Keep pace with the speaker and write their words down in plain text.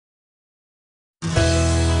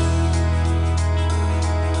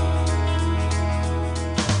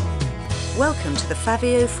Welcome to the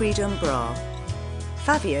Faveo Freedom Bra.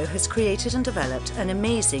 Faveo has created and developed an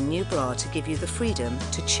amazing new bra to give you the freedom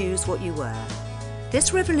to choose what you wear.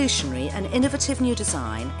 This revolutionary and innovative new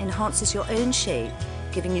design enhances your own shape,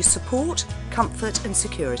 giving you support, comfort and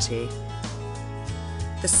security.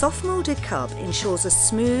 The soft moulded cup ensures a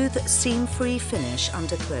smooth, seam-free finish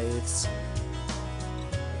under clothes.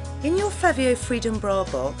 In your Faveo Freedom Bra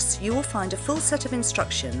box, you will find a full set of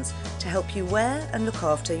instructions to help you wear and look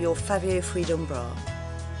after your Faveo Freedom Bra.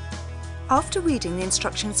 After reading the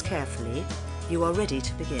instructions carefully, you are ready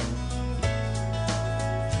to begin.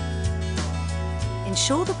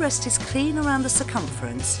 Ensure the breast is clean around the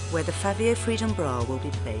circumference where the Faveo Freedom Bra will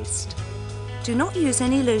be placed. Do not use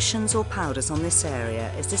any lotions or powders on this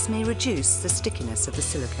area, as this may reduce the stickiness of the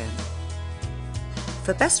silicone.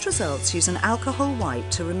 For best results, use an alcohol wipe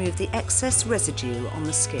to remove the excess residue on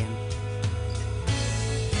the skin.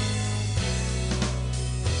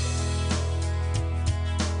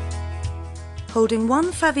 Holding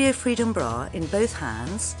one Faveo Freedom Bra in both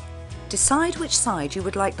hands, decide which side you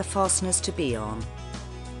would like the fasteners to be on.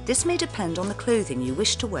 This may depend on the clothing you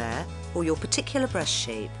wish to wear or your particular breast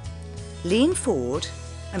shape. Lean forward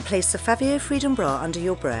and place the Faveo Freedom Bra under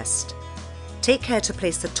your breast. Take care to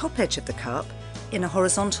place the top edge of the cup in a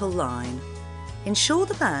horizontal line. Ensure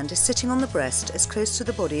the band is sitting on the breast as close to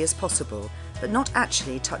the body as possible, but not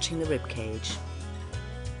actually touching the rib cage.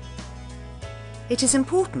 It is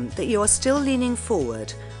important that you are still leaning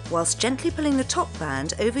forward whilst gently pulling the top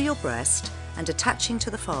band over your breast and attaching to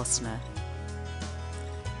the fastener.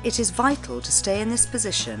 It is vital to stay in this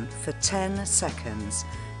position for 10 seconds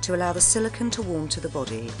to allow the silicone to warm to the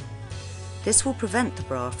body. This will prevent the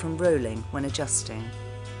bra from rolling when adjusting.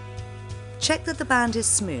 Check that the band is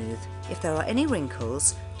smooth. If there are any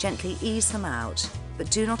wrinkles, gently ease them out, but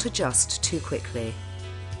do not adjust too quickly.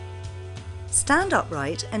 Stand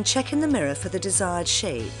upright and check in the mirror for the desired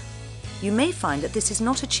shape. You may find that this is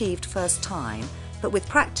not achieved first time, but with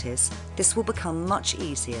practice, this will become much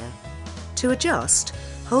easier. To adjust,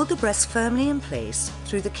 hold the breast firmly in place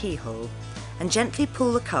through the keyhole and gently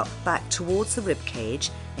pull the cup back towards the rib cage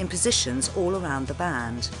in positions all around the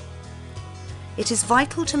band. It is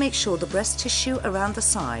vital to make sure the breast tissue around the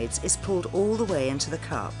sides is pulled all the way into the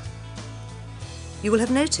cup. You will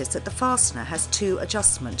have noticed that the fastener has two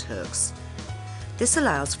adjustment hooks. This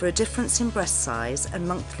allows for a difference in breast size and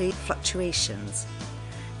monthly fluctuations.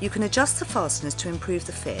 You can adjust the fasteners to improve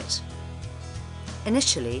the fit.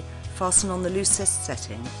 Initially, fasten on the loosest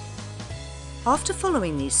setting. After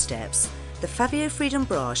following these steps, the Faveo Freedom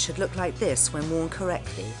Bra should look like this when worn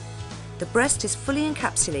correctly. The breast is fully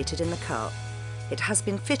encapsulated in the cup. It has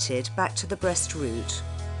been fitted back to the breast root.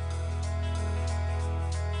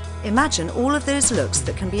 Imagine all of those looks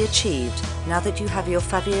that can be achieved now that you have your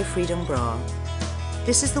Faveo Freedom Bra.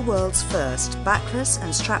 This is the world's first backless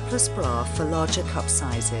and strapless bra for larger cup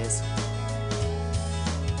sizes.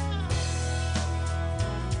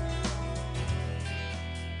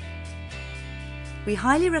 We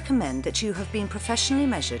highly recommend that you have been professionally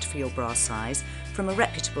measured for your bra size from a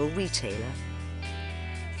reputable retailer.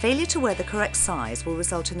 Failure to wear the correct size will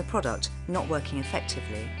result in the product not working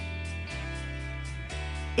effectively.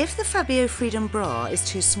 If the Faveo Freedom Bra is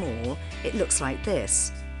too small, it looks like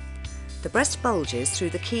this. The breast bulges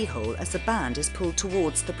through the keyhole as the band is pulled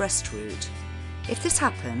towards the breast root. If this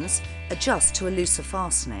happens, adjust to a looser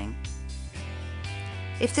fastening.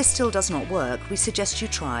 If this still does not work, we suggest you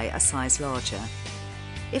try a size larger.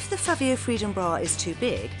 If the Faveo Freedom Bra is too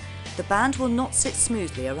big, the band will not sit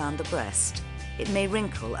smoothly around the breast. It may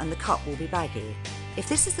wrinkle and the cup will be baggy. If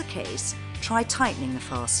this is the case, try tightening the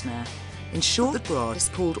fastener. Ensure the bra is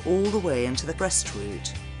pulled all the way into the breast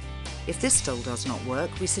root. If this still does not work,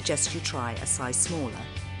 we suggest you try a size smaller.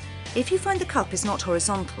 If you find the cup is not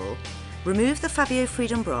horizontal, remove the Faveo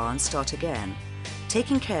Freedom Bra and start again,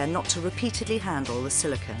 taking care not to repeatedly handle the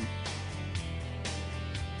silicone.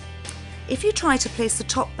 If you try to place the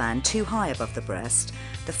top band too high above the breast,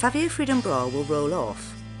 the Faveo Freedom Bra will roll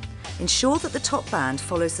off. Ensure that the top band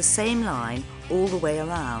follows the same line all the way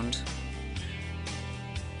around.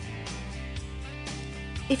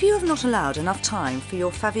 If you have not allowed enough time for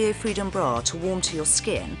your Faveo Freedom Bra to warm to your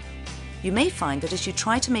skin, you may find that as you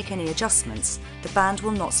try to make any adjustments, the band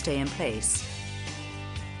will not stay in place.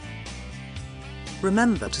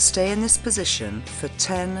 Remember to stay in this position for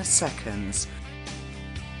 10 seconds.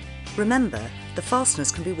 Remember, the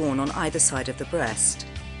fasteners can be worn on either side of the breast.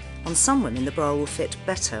 On some women, the bra will fit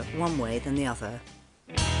better one way than the other.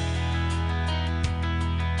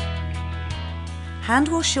 Hand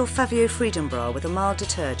wash your Faveo Freedom Bra with a mild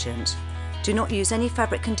detergent. Do not use any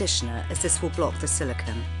fabric conditioner, as this will block the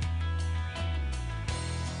silicone.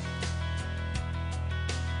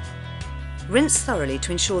 Rinse thoroughly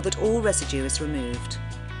to ensure that all residue is removed.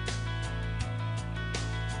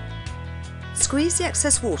 Squeeze the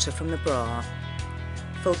excess water from the bra.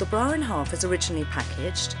 Fold the bra in half as originally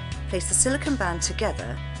packaged, place the silicone band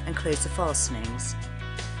together and close the fastenings.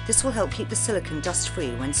 This will help keep the silicone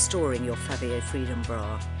dust-free when storing your Faveo Freedom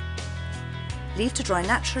Bra. Leave to dry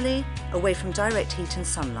naturally, away from direct heat and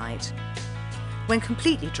sunlight. When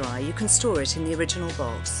completely dry, you can store it in the original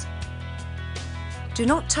box. Do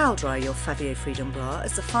not towel dry your Faveo Freedom Bra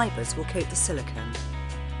as the fibres will coat the silicone.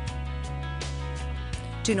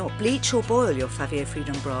 Do not bleach or boil your Faveo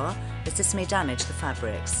Freedom Bra as this may damage the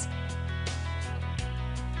fabrics.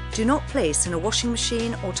 Do not place in a washing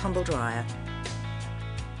machine or tumble dryer.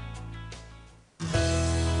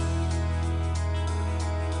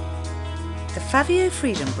 The Faveo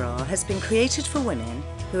Freedom Bra has been created for women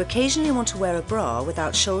who occasionally want to wear a bra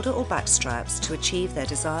without shoulder or back straps to achieve their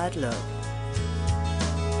desired look.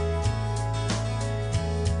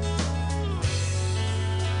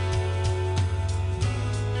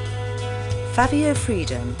 Faveo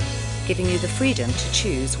Freedom, giving you the freedom to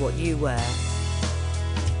choose what you wear.